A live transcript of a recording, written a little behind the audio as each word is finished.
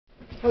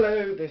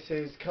Hello, this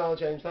is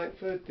Karl-James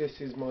Langford.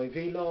 This is my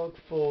vlog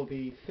for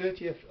the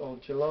 30th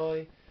of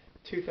July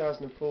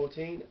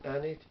 2014,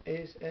 and it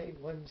is a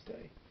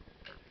Wednesday.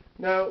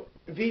 Now,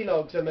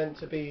 vlogs are meant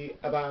to be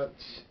about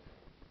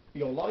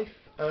your life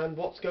and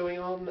what's going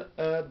on,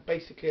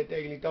 basically a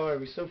daily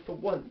diary. So for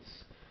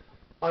once,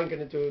 I'm going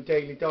to do a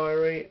daily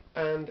diary,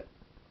 and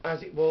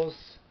as it was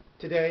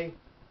today,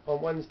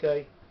 on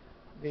Wednesday,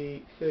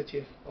 the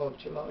 30th of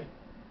July.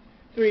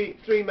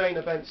 Three main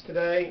events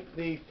today.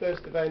 The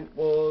first event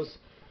was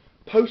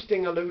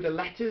posting a load of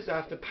letters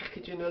after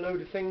packaging a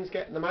load of things,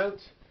 getting them out.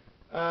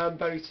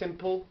 Very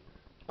simple.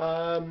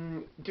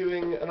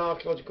 Doing an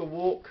archaeological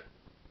walk,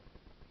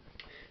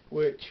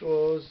 which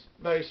was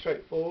very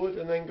straightforward,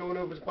 and then going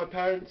over to my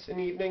parents in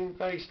the evening,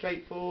 very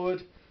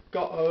straightforward.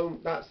 Got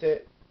home, that's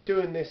it.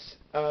 Doing this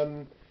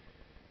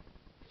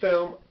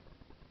film,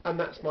 and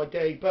that's my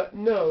day. But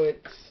no,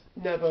 it's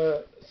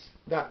never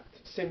that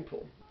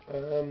simple.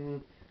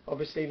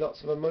 Obviously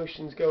lots of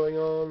emotions going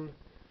on,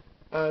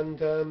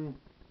 and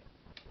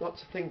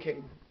lots of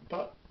thinking,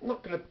 but I'm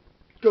not going to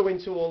go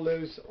into all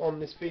those on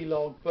this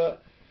vlog.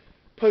 But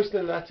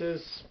posting the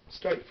letters,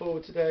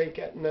 straightforward today,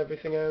 getting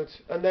everything out.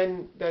 And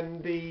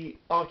then the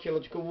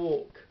archaeological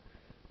walk.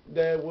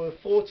 There were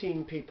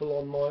 14 people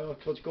on my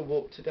archaeological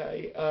walk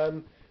today.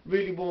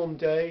 Really warm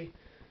day.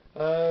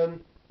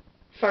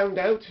 Found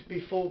out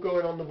before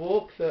going on the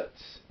walk that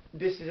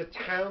this is a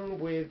town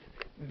with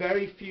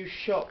very few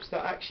shops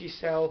that actually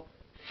sell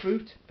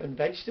fruit and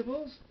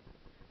vegetables.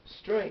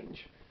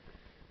 Strange.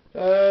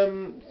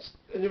 And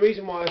the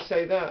reason why I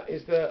say that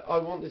is that I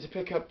wanted to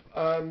pick up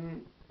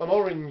an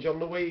orange on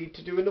the way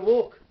to doing the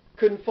walk.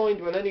 Couldn't find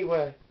one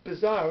anywhere.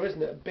 Bizarre,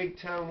 isn't it? A big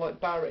town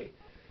like Barry.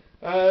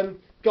 Got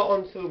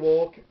onto the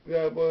walk.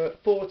 There were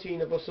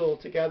 14 of us all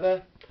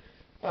together.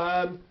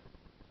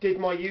 Did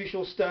my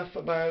usual stuff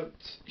about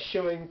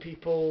showing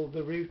people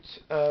the route.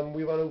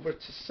 We went over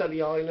to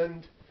Sully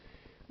Island.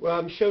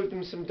 Showed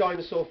them some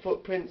dinosaur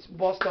footprints.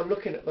 Whilst I'm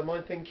looking at them,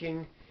 I'm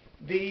thinking,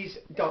 because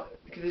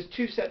there's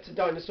two sets of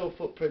dinosaur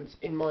footprints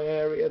in my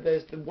area.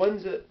 There's the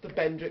ones at the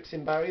Bendricks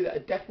in Barry that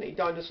are definitely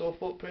dinosaur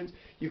footprints.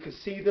 You can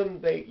see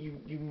them.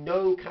 You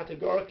know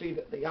categorically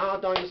that they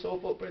are dinosaur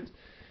footprints.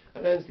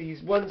 And there's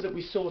these ones that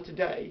we saw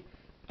today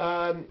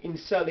in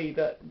Sully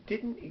that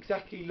didn't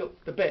exactly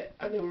look the bit,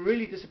 and they were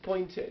really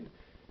disappointing.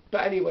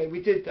 But anyway,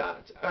 we did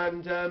that,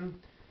 and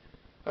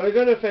I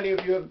don't know if any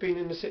of you have been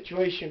in a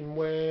situation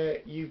where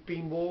you've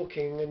been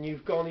walking and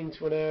you've gone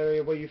into an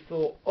area where you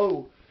thought,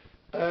 oh,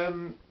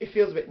 it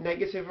feels a bit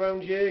negative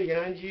around here,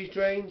 your energy's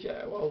drained.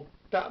 Yeah, well,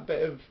 that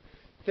bit of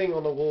thing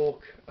on a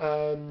walk.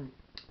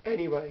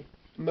 Anyway,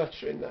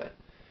 muttering there.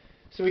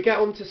 So we get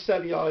onto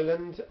Sully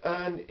Island,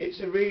 and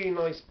it's a really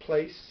nice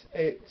place.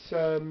 It's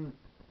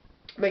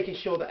making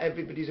sure that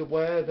everybody's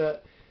aware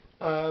that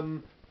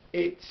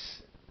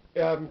it's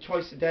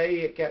twice a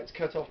day it gets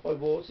cut off by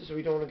water, so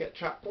we don't want to get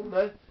trapped on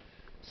there.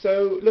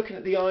 So looking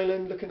at the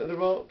island, looking at the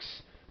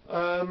rocks,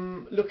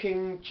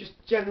 looking just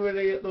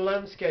generally at the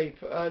landscape,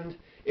 and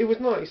it was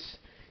nice.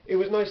 It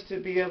was nice to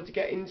be able to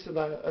get into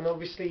that, and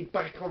obviously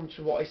back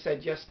onto what I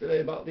said yesterday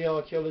about the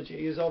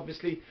archaeology is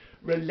obviously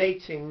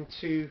relating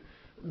to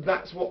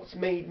that's what's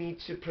made me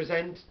to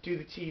do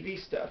the TV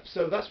stuff.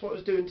 So that's what I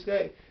was doing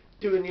today,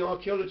 doing the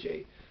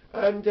archaeology,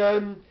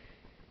 and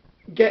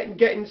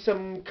getting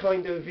some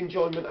kind of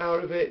enjoyment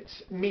out of it,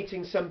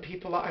 meeting some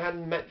people that I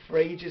hadn't met for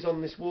ages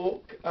on this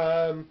walk,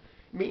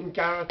 meeting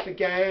Gareth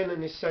again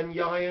and his son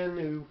Ian,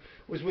 who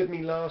was with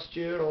me last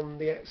year on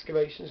the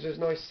excavations. It was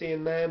nice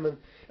seeing them, and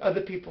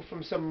other people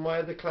from some of my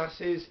other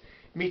classes,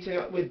 meeting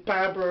up with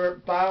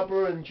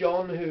Barbara and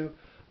John, who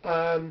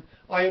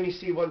I only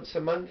see once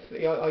a month.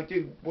 I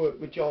do work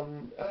with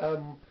John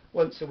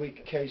once a week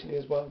occasionally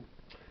as well,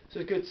 so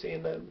it's good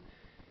seeing them.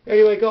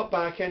 Anyway, got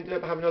back, ended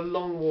up having a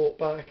long walk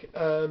back,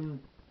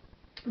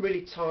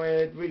 really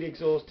tired, really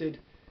exhausted,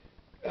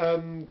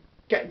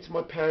 getting to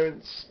my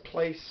parents'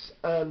 place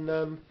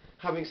and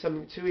having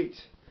something to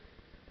eat.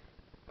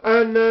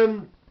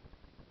 And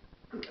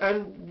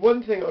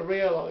one thing I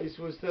realised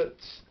was that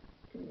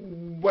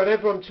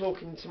whenever I'm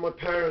talking to my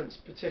parents,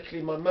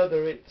 particularly my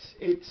mother,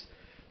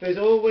 there's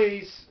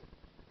always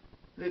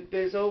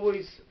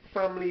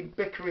family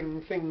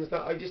bickering things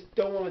that I just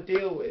don't want to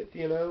deal with,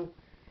 you know,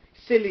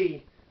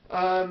 silly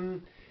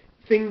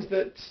things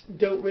that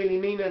don't really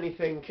mean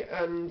anything,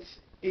 and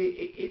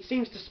it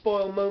seems to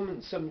spoil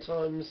moments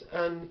sometimes,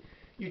 and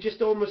you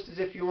just almost as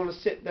if you want to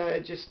sit there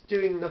just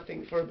doing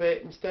nothing for a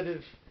bit instead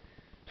of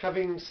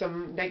having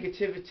some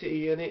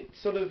negativity, and it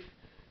sort of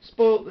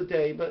spoilt the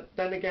day. But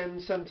then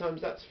again,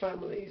 sometimes that's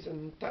families,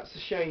 and that's a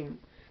shame.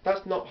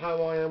 That's not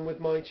how I am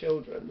with my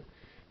children.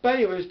 But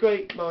anyway, it was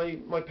great.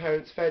 My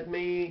parents fed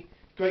me.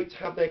 Great to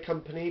have their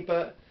company,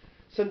 but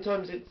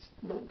sometimes it's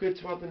not good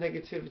to have the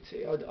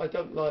negativity. I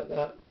don't like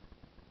that.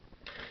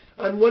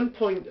 And one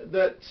point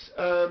that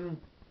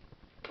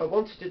I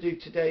wanted to do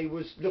today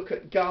was look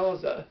at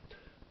Gaza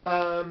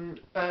and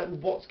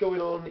what's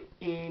going on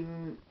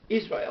in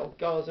Israel,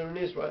 Gaza and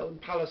Israel and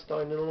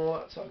Palestine and all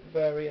that type of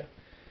area.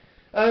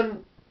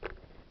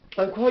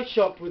 I'm quite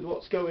shocked with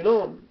what's going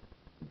on,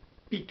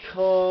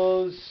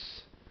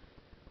 because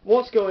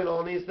what's going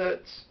on is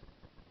that,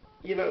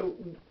 you know,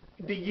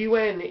 the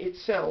UN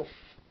itself,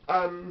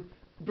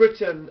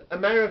 Britain,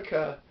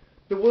 America,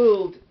 the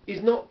world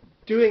is not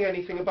doing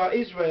anything about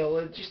Israel,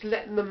 and just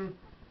letting them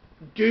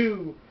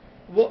do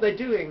what they're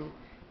doing,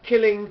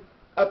 killing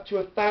up to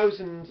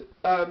 1,000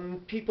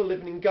 people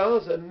living in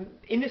Gaza,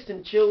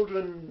 innocent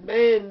children,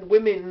 men,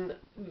 women,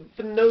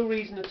 for no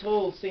reason at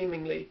all,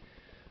 seemingly.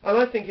 And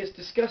I think it's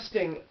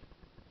disgusting.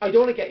 I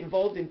don't want to get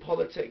involved in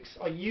politics.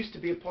 I used to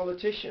be a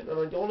politician, and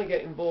I don't want to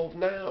get involved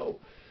now.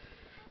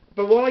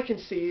 But what I can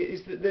see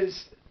is that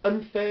there's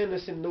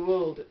unfairness in the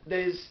world.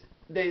 There's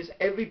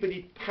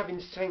everybody having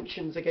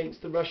sanctions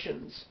against the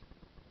Russians.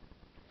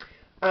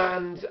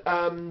 And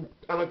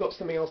I've got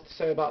something else to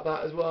say about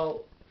that as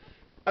well.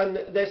 And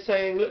they're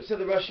saying, look, to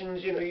the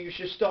Russians, you know, you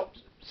should stop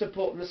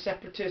supporting the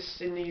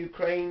separatists in the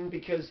Ukraine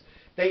because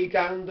they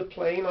downed the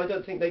plane. I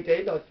don't think they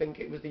did. I think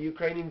it was the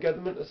Ukrainian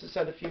government, as I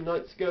said a few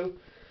nights ago.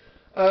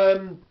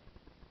 And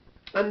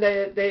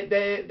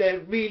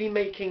they're really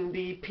making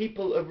the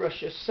people of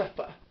Russia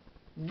suffer,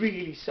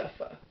 really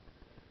suffer,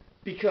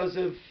 because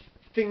of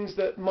things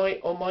that might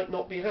or might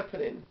not be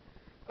happening.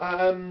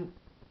 And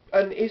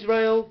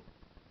Israel,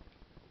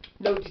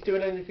 nobody's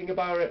doing anything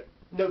about it.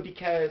 Nobody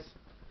cares.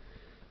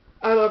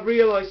 And I've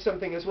realised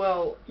something as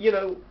well, you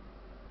know,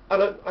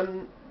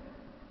 and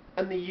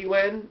the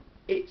UN,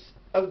 it's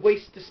a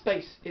waste of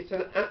space. It's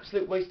an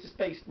absolute waste of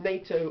space.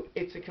 NATO,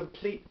 it's a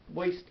complete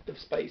waste of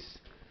space.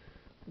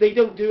 They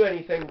don't do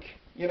anything,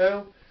 you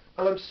know.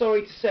 And I'm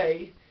sorry to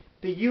say,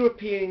 the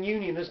European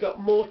Union has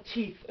got more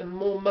teeth and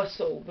more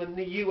muscle than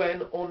the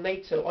UN or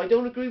NATO. I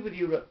don't agree with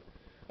Europe.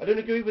 I don't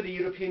agree with the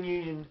European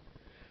Union.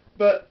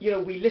 But, you know,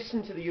 we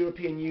listen to the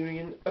European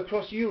Union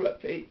across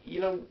Europe. You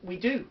know, we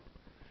do.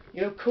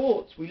 You know,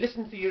 courts, we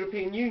listen to the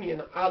European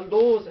Union. Our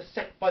laws are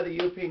set by the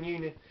European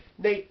Union.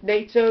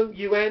 NATO,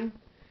 UN,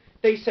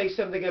 they say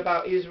something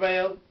about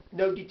Israel.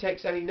 Nobody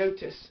takes any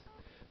notice.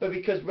 But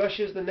because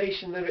Russia's the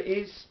nation that it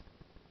is,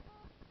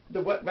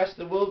 the rest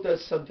of the world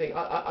does something.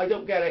 I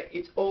don't get it.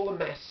 It's all a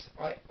mess.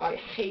 I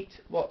hate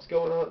what's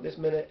going on at this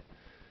minute.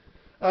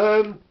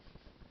 And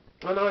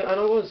I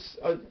was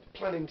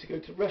planning to go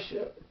to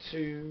Russia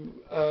to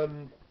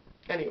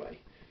anyway,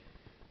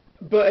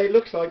 but it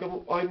looks like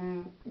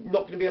I'm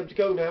not going to be able to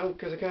go now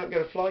because I can't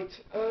get a flight.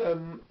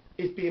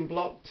 It's being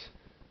blocked,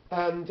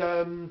 and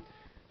I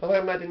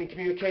haven't had any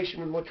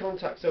communication with my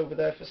contacts over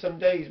there for some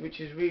days,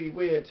 which is really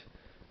weird.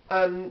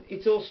 And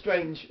it's all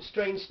strange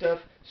stuff,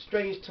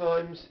 strange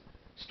times,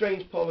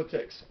 strange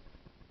politics.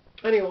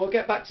 Anyway, we'll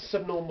get back to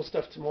some normal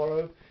stuff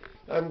tomorrow,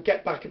 and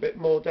get back a bit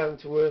more down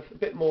to earth, a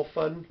bit more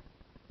fun.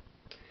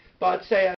 But I'd say